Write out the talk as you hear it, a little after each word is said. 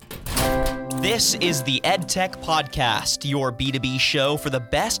This is the EdTech Podcast, your B2B show for the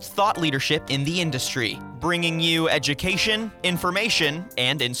best thought leadership in the industry, bringing you education, information,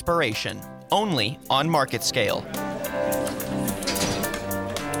 and inspiration, only on Market Scale.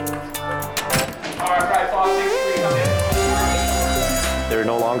 They're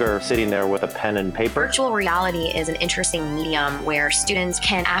no longer sitting there with a pen and paper. Virtual reality is an interesting medium where students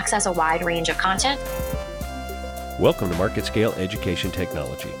can access a wide range of content. Welcome to Market Scale Education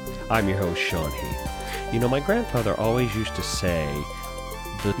Technology. I'm your host, Sean Heath. You know, my grandfather always used to say,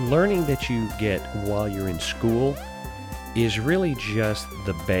 the learning that you get while you're in school is really just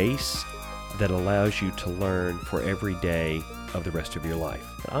the base that allows you to learn for every day of the rest of your life.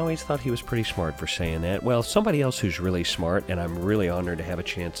 I always thought he was pretty smart for saying that. Well, somebody else who's really smart, and I'm really honored to have a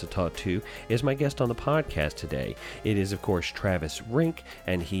chance to talk to, is my guest on the podcast today. It is, of course, Travis Rink,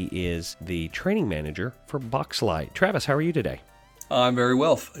 and he is the training manager for Boxlight. Travis, how are you today? I'm very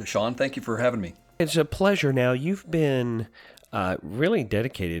well, Sean. Thank you for having me. It's a pleasure. Now, you've been really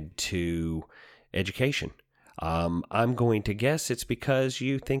dedicated to education. I'm going to guess it's because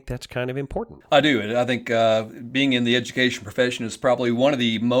you think that's kind of important. I do. I think being in the education profession is probably one of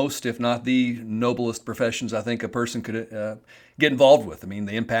the most, if not the noblest professions I think a person could get involved with. I mean,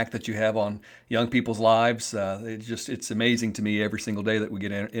 the impact that you have on young people's lives, it's amazing to me every single day that we get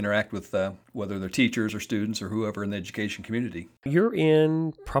to interact with whether they're teachers or students or whoever in the education community. You're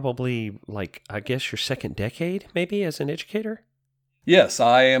in probably, I guess your second decade maybe as an educator? Yes,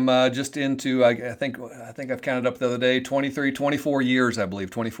 I am just into, I think I've counted up the other day, 24 years, I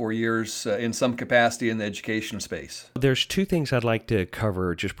believe, 24 years in some capacity in the education space. There's two things I'd like to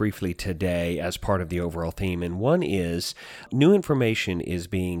cover just briefly today as part of the overall theme, and one is new information is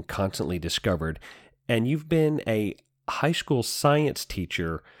being constantly discovered, and you've been a high school science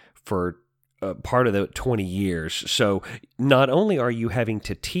teacher for part of the 20 years. So not only are you having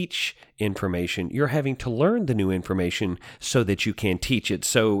to teach information, you're having to learn the new information so that you can teach it.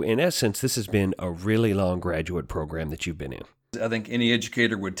 So in essence, this has been a really long graduate program that you've been in. I think any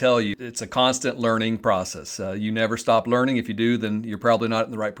educator would tell you it's a constant learning process. You never stop learning. If you do, then you're probably not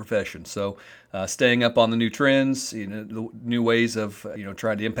in the right profession. So staying up on the new trends, the new ways of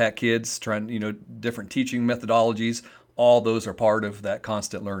trying to impact kids, different teaching methodologies, all those are part of that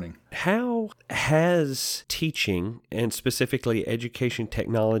constant learning. How has teaching, and specifically education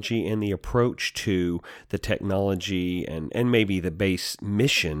technology and the approach to the technology and maybe the base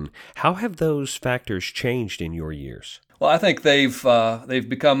mission, how have those factors changed in your years? Well, I think they've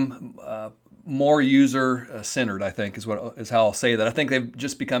become more user-centered, I think, is how I'll say that. I think they've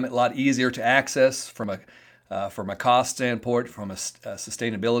just become a lot easier to access from a cost standpoint, from a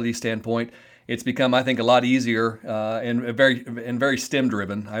sustainability standpoint. It's become, I think, a lot easier and very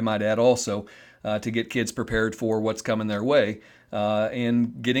STEM-driven, I might add also, to get kids prepared for what's coming their way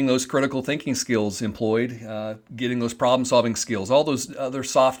and getting those critical thinking skills employed, getting those problem-solving skills, all those other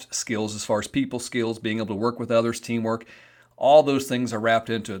soft skills as far as people skills, being able to work with others, teamwork, all those things are wrapped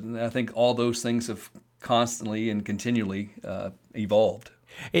into it. And I think all those things have constantly and continually evolved.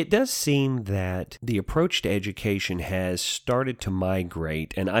 It does seem that the approach to education has started to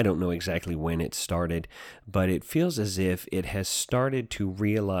migrate, and I don't know exactly when it started, but it feels as if it has started to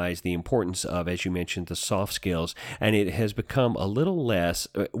realize the importance of, as you mentioned, the soft skills, and it has become a little less,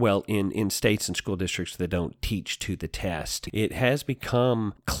 in states and school districts that don't teach to the test. It has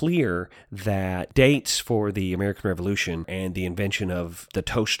become clear that dates for the American Revolution and the invention of the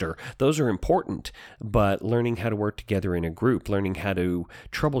toaster, those are important, but learning how to work together in a group, learning how to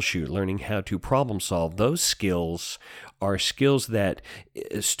troubleshoot, learning how to problem solve, those skills are skills that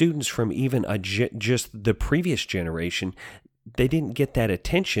students from even just the previous generation, they didn't get that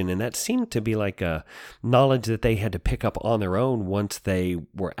attention, and that seemed to be like a knowledge that they had to pick up on their own once they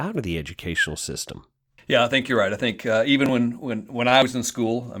were out of the educational system. Yeah, I think you're right. I think even when I was in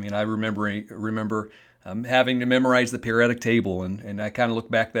school, I mean, I remember having to memorize the periodic table, and I kind of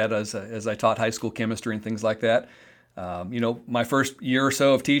look back at that as I taught high school chemistry and things like that. My first year or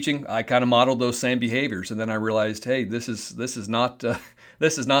so of teaching, I kind of modeled those same behaviors, and then I realized, hey, this is not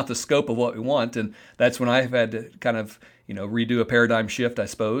the scope of what we want, and that's when I've had to kind of redo a paradigm shift, I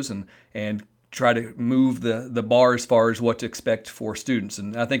suppose, and try to move the bar as far as what to expect for students.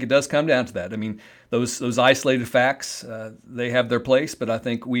 And I think it does come down to that. I mean, those isolated facts, they have their place, but I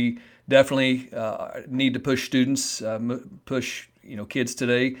think we definitely need to push students, kids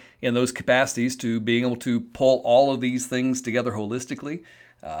today in those capacities to being able to pull all of these things together holistically,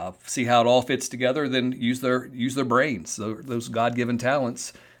 see how it all fits together, then use their brains, those God-given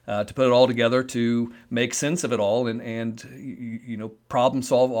talents, to put it all together to make sense of it all and problem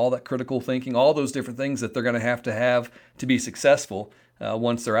solve all that critical thinking, all those different things that they're going to have to be successful.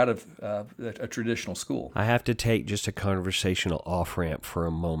 once they're out of a traditional school. I have to take just a conversational off-ramp for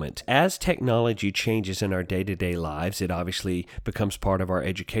a moment. As technology changes in our day-to-day lives, it obviously becomes part of our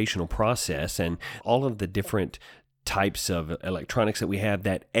educational process, and all of the different types of electronics that we have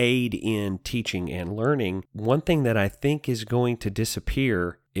that aid in teaching and learning. One thing that I think is going to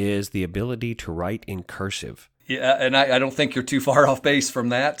disappear is the ability to write in cursive. Yeah, and I don't think you're too far off base from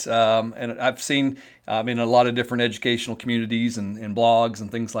that. And I've seen in a lot of different educational communities and blogs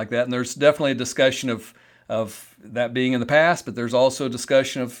and things like that. And there's definitely a discussion of that being in the past, but there's also a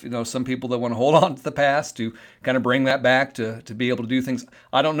discussion of some people that want to hold on to the past to kind of bring that back to be able to do things.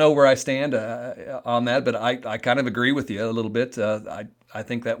 I don't know where I stand on that, but I kind of agree with you a little bit. I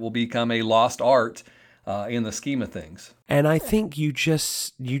think that will become a lost art in the scheme of things. And I think you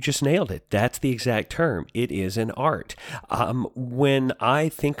just nailed it. That's the exact term. It is an art. When I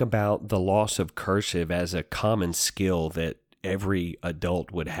think about the loss of cursive as a common skill that every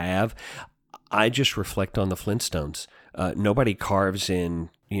adult would have, I just reflect on the Flintstones. Nobody carves in,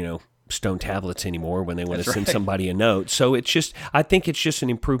 stone tablets anymore when they want to send somebody a note. So I think it's just an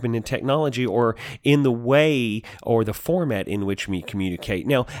improvement in technology or in the way or the format in which we communicate.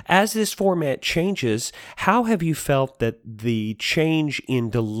 Now, as this format changes, how have you felt that the change in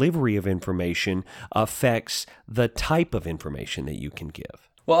delivery of information affects the type of information that you can give?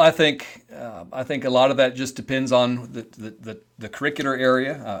 Well, I think a lot of that just depends on the curricular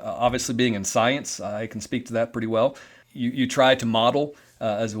area. Obviously, being in science, I can speak to that pretty well. You try to model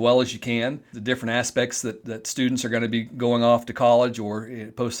as well as you can the different aspects that students are going to be going off to college or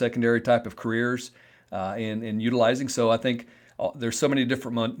post-secondary type of careers in utilizing. So I think there's so many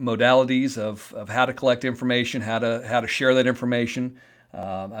different modalities of how to collect information, how to share that information.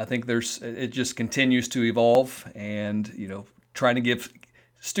 I think it just continues to evolve, and trying to give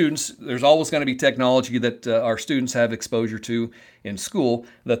students, there's always going to be technology that our students have exposure to in school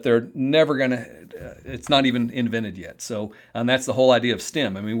that they're never going to, it's not even invented yet. So, and that's the whole idea of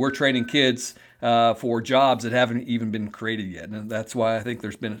STEM. I mean, we're training kids for jobs that haven't even been created yet. And that's why I think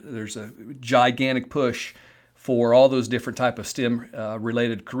there's a gigantic push for all those different type of STEM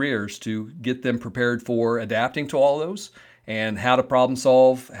related careers to get them prepared for adapting to all those and how to problem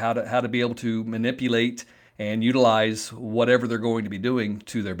solve, how to be able to manipulate and utilize whatever they're going to be doing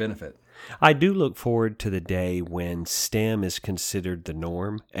to their benefit. I do look forward to the day when STEM is considered the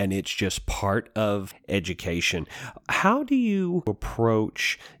norm and it's just part of education. How do you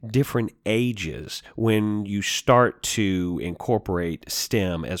approach different ages when you start to incorporate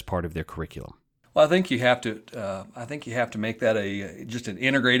STEM as part of their curriculum? Well, I think you have to make that just an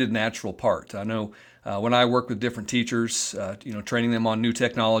integrated, natural part. I know when I work with different teachers, training them on new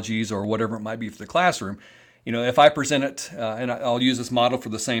technologies or whatever it might be for the classroom. If I present it, and I'll use this model for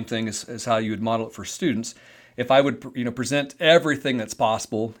the same thing as how you would model it for students. If I would, present everything that's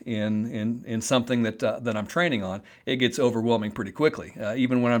possible in something that I'm training on, it gets overwhelming pretty quickly.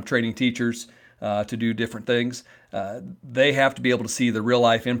 Even when I'm training teachers to do different things, they have to be able to see the real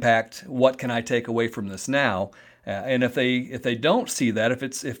life impact. What can I take away from this now? And if they don't see that,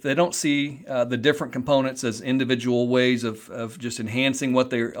 if they don't see the different components as individual ways of just enhancing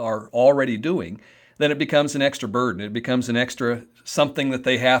what they are already doing, then it becomes an extra burden. It becomes an extra something that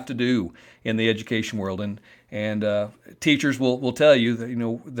they have to do in the education world. And teachers will tell you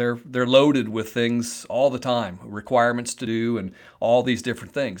that they're loaded with things all the time, requirements to do, and all these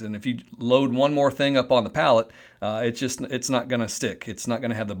different things. And if you load one more thing up on the pallet, it's not going to stick. It's not going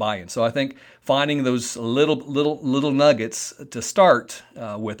to have the buy-in. So I think finding those little nuggets to start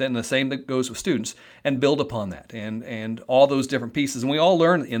with, and the same that goes with students, and build upon that, and all those different pieces. And we all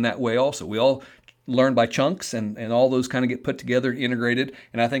learn in that way also. We all learn by chunks, and all those kind of get put together, integrated.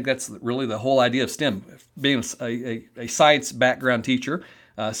 And I think that's really the whole idea of STEM. Being a science background teacher,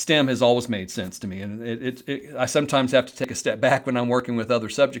 STEM has always made sense to me. And I sometimes have to take a step back when I'm working with other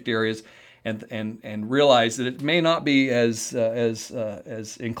subject areas and realize that it may not be as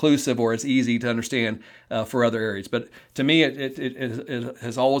inclusive or as easy to understand for other areas. But to me, it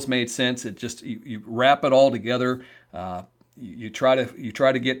has always made sense. It just, you wrap it all together. You try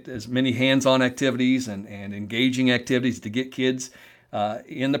to get as many hands-on activities and engaging activities to get kids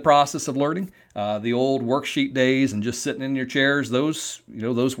in the process of learning. The old worksheet days and just sitting in your chairs, those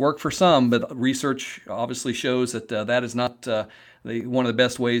work for some, but research obviously shows that that is not one of the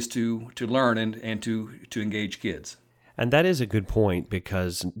best ways to learn and to engage kids. And that is a good point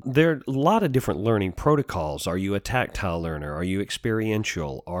because there are a lot of different learning protocols. Are you a tactile learner? Are you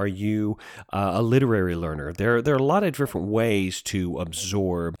experiential? Are you a literary learner? There are a lot of different ways to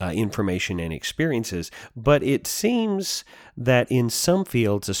absorb information and experiences, but it seems that in some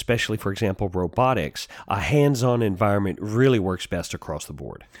fields, especially, for example, robotics, a hands-on environment really works best across the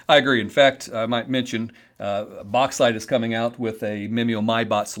board. I agree. In fact, I might mention Boxlight is coming out with a Mimio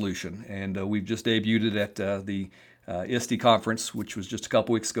MyBot solution, and we've just debuted it at the ISTE conference, which was just a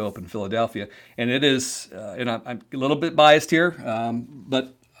couple weeks ago up in Philadelphia. And it is, and I'm a little bit biased here,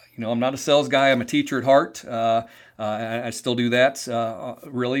 but I'm not a sales guy. I'm a teacher at heart. I still do that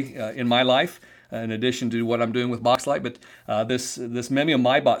really in my life, in addition to what I'm doing with Boxlight. But this Mimio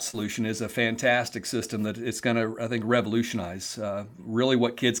MyBot solution is a fantastic system that it's going to, I think, revolutionize really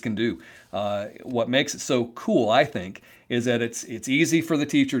what kids can do. What makes it so cool, I think, is that it's easy for the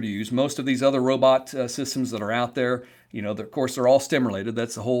teacher to use. Most of these other robot systems that are out there, of course, they're all STEM related.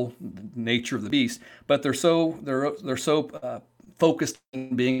 That's the whole nature of the beast. But they're so focused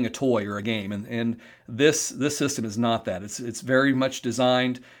on being a toy or a game, and this system is not that. It's very much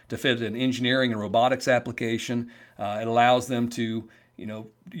designed to fit an engineering and robotics application. It allows them to,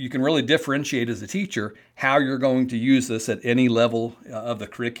 you can really differentiate as a teacher how you're going to use this at any level of the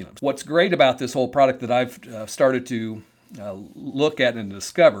curriculum. What's great about this whole product that I've started to look at and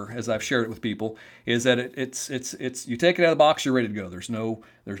discover as I've shared it with people is that it's you take it out of the box, you're ready to go. There's no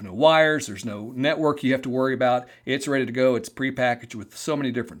wires, there's no network you have to worry about. It's ready to go. It's prepackaged with so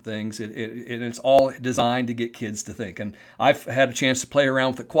many different things. And it's all designed to get kids to think. And I've had a chance to play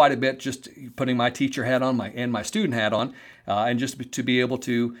around with it quite a bit, just putting my teacher hat on and my student hat on, and just to be able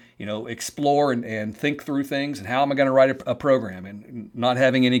to explore and think through things and how am I going to write a program, and not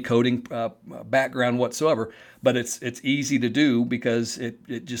having any coding background whatsoever. But it's easy to do because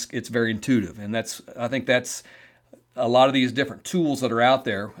it's very intuitive, and I think that's a lot of these different tools that are out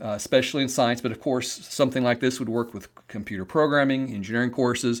there, especially in science. But of course, something like this would work with computer programming, engineering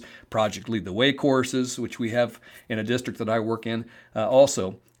courses, Project Lead the Way courses, which we have in a district that I work in.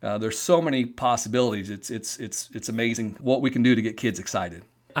 Also, there's so many possibilities. It's amazing what we can do to get kids excited.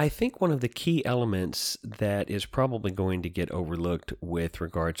 I think one of the key elements that is probably going to get overlooked with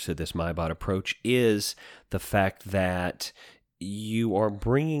regards to this MyBot approach is the fact that you are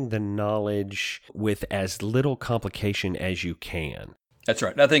bringing the knowledge with as little complication as you can. That's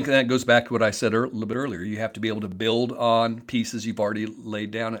right. I think that goes back to what I said a little bit earlier. You have to be able to build on pieces you've already laid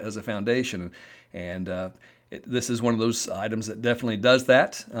down as a foundation. And this is one of those items that definitely does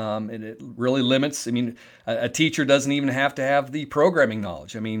that. And it really limits. I mean, a teacher doesn't even have to have the programming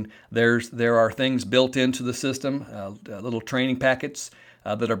knowledge. I mean, there are things built into the system, little training packets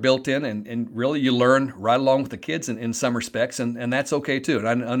that are built in, and really you learn right along with the kids in some respects, and that's okay too.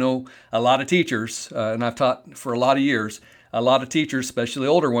 And I know a lot of teachers, and I've taught for a lot of years, a lot of teachers, especially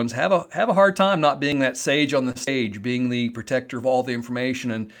older ones, have a hard time not being that sage on the stage, being the protector of all the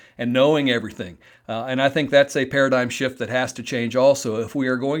information and knowing everything. And I think that's a paradigm shift that has to change also if we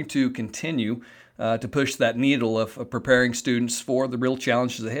are going to continue to push that needle of preparing students for the real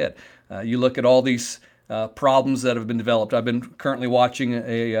challenges ahead. You look at all these problems that have been developed. I've been currently watching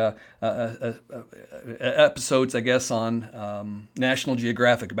episodes, I guess, on National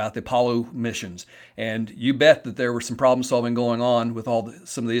Geographic about the Apollo missions, and you bet that there was some problem solving going on with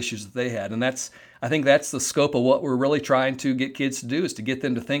some of the issues that they had. And I think that's the scope of what we're really trying to get kids to do, is to get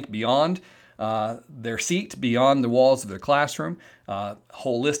them to think beyond their seat, beyond the walls of their classroom,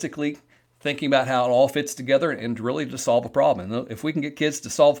 holistically, thinking about how it all fits together and really to solve a problem. And if we can get kids to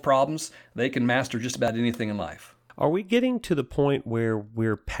solve problems, they can master just about anything in life. Are we getting to the point where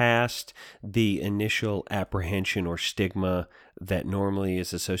we're past the initial apprehension or stigma that normally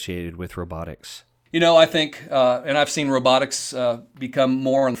is associated with robotics? I think, and I've seen robotics become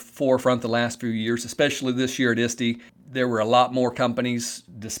more on the forefront the last few years, especially this year at ISTE. There were a lot more companies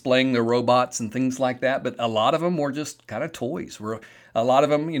displaying their robots and things like that, but a lot of them were just kind of toys. A lot of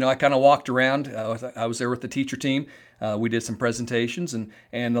them, I kind of walked around. I was there with the teacher team. We did some presentations, and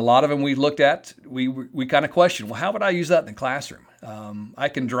a lot of them we looked at, we kind of questioned, well, how would I use that in the classroom? I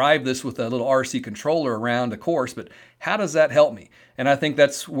can drive this with a little RC controller around a course, but how does that help me? And I think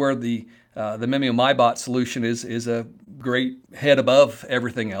that's where the Mimio MyBot solution is a great head above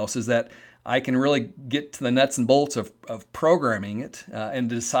everything else, is that I can really get to the nuts and bolts of programming it and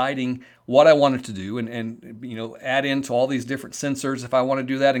deciding what I want it to do, and add into all these different sensors if I want to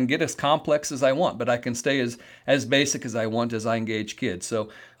do that, and get as complex as I want. But I can stay as basic as I want as I engage kids. So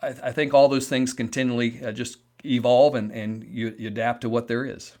I think all those things continually just evolve, and you adapt to what there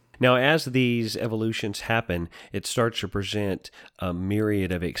is. Now, as these evolutions happen, it starts to present a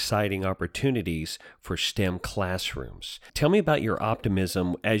myriad of exciting opportunities for STEM classrooms. Tell me about your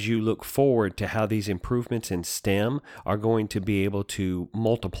optimism as you look forward to how these improvements in STEM are going to be able to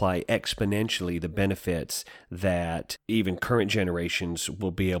multiply exponentially the benefits that even current generations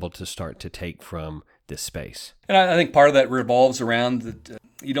will be able to start to take from this space. And I think part of that revolves around that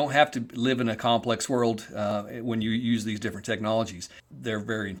you don't have to live in a complex world when you use these different technologies. They're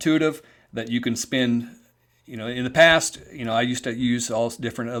very intuitive, that you can spend, in the past, I used to use all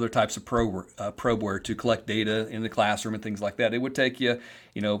different other types of probeware to collect data in the classroom and things like that. It would take you,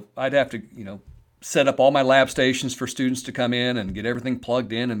 I'd have to, set up all my lab stations for students to come in and get everything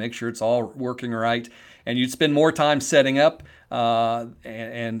plugged in and make sure it's all working right. And you'd spend more time setting up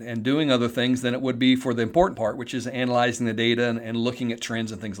and doing other things than it would be for the important part, which is analyzing the data and looking at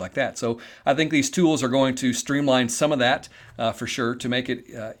trends and things like that. So I think these tools are going to streamline some of that for sure, to make it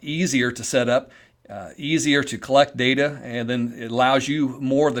easier to set up, easier to collect data, and then it allows you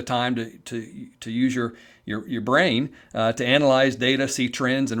more of the time to use your brain to analyze data, see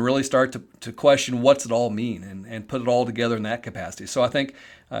trends, and really start to question what's it all mean and put it all together in that capacity. So I think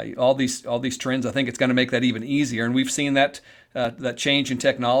all these trends, I think it's going to make that even easier. And we've seen that change in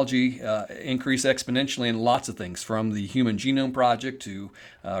technology increase exponentially in lots of things, from the Human Genome Project to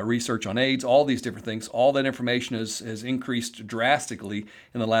research on AIDS, all these different things. All that information has increased drastically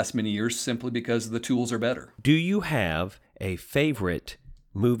in the last many years simply because the tools are better. Do you have a favorite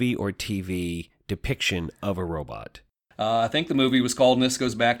movie or TV depiction of a robot? I think the movie was called, and this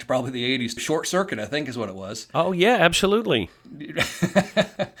goes back to probably the 80s, Short Circuit, I think is what it was. Oh, yeah, absolutely. It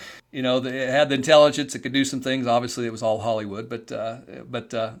had the intelligence, it could do some things. Obviously, it was all Hollywood, but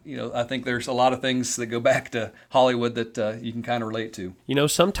I think there's a lot of things that go back to Hollywood that you can kind of relate to.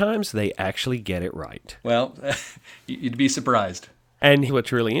 Sometimes they actually get it right. Well, you'd be surprised. And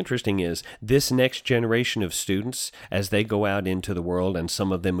what's really interesting is this next generation of students, as they go out into the world and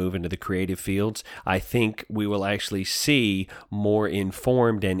some of them move into the creative fields, I think we will actually see more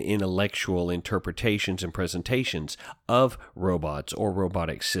informed and intellectual interpretations and presentations of robots or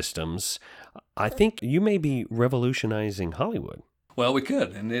robotic systems. I think you may be revolutionizing Hollywood. Well, we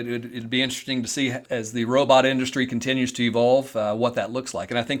could, and it'd be interesting to see as the robot industry continues to evolve what that looks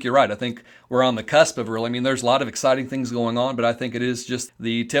like. And I think you're right. I think we're on the cusp of there's a lot of exciting things going on, but I think it is just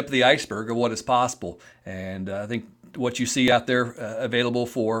the tip of the iceberg of what is possible. And I think what you see out there available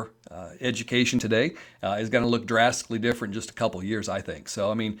for education today is going to look drastically different in just a couple of years, I think.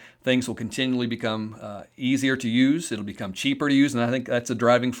 So, things will continually become easier to use. It'll become cheaper to use, and I think that's a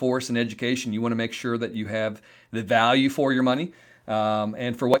driving force in education. You want to make sure that you have the value for your money.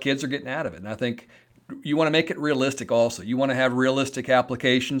 And for what kids are getting out of it. And I think you want to make it realistic also. You want to have realistic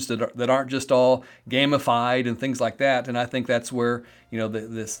applications that aren't just all gamified and things like that. And I think that's where,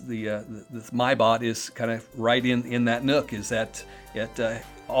 this MyBot is kind of right in that nook, is that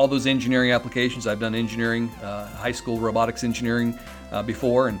all those engineering applications. I've done engineering, high school robotics engineering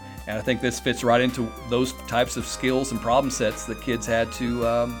before, and I think this fits right into those types of skills and problem sets that kids had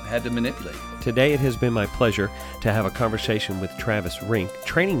to manipulate. Today it has been my pleasure to have a conversation with Travis Rink,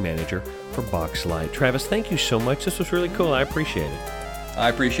 training manager for Boxlight. Travis, thank you so much. This was really cool. I appreciate it. I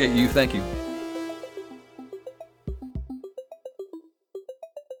appreciate you. Thank you.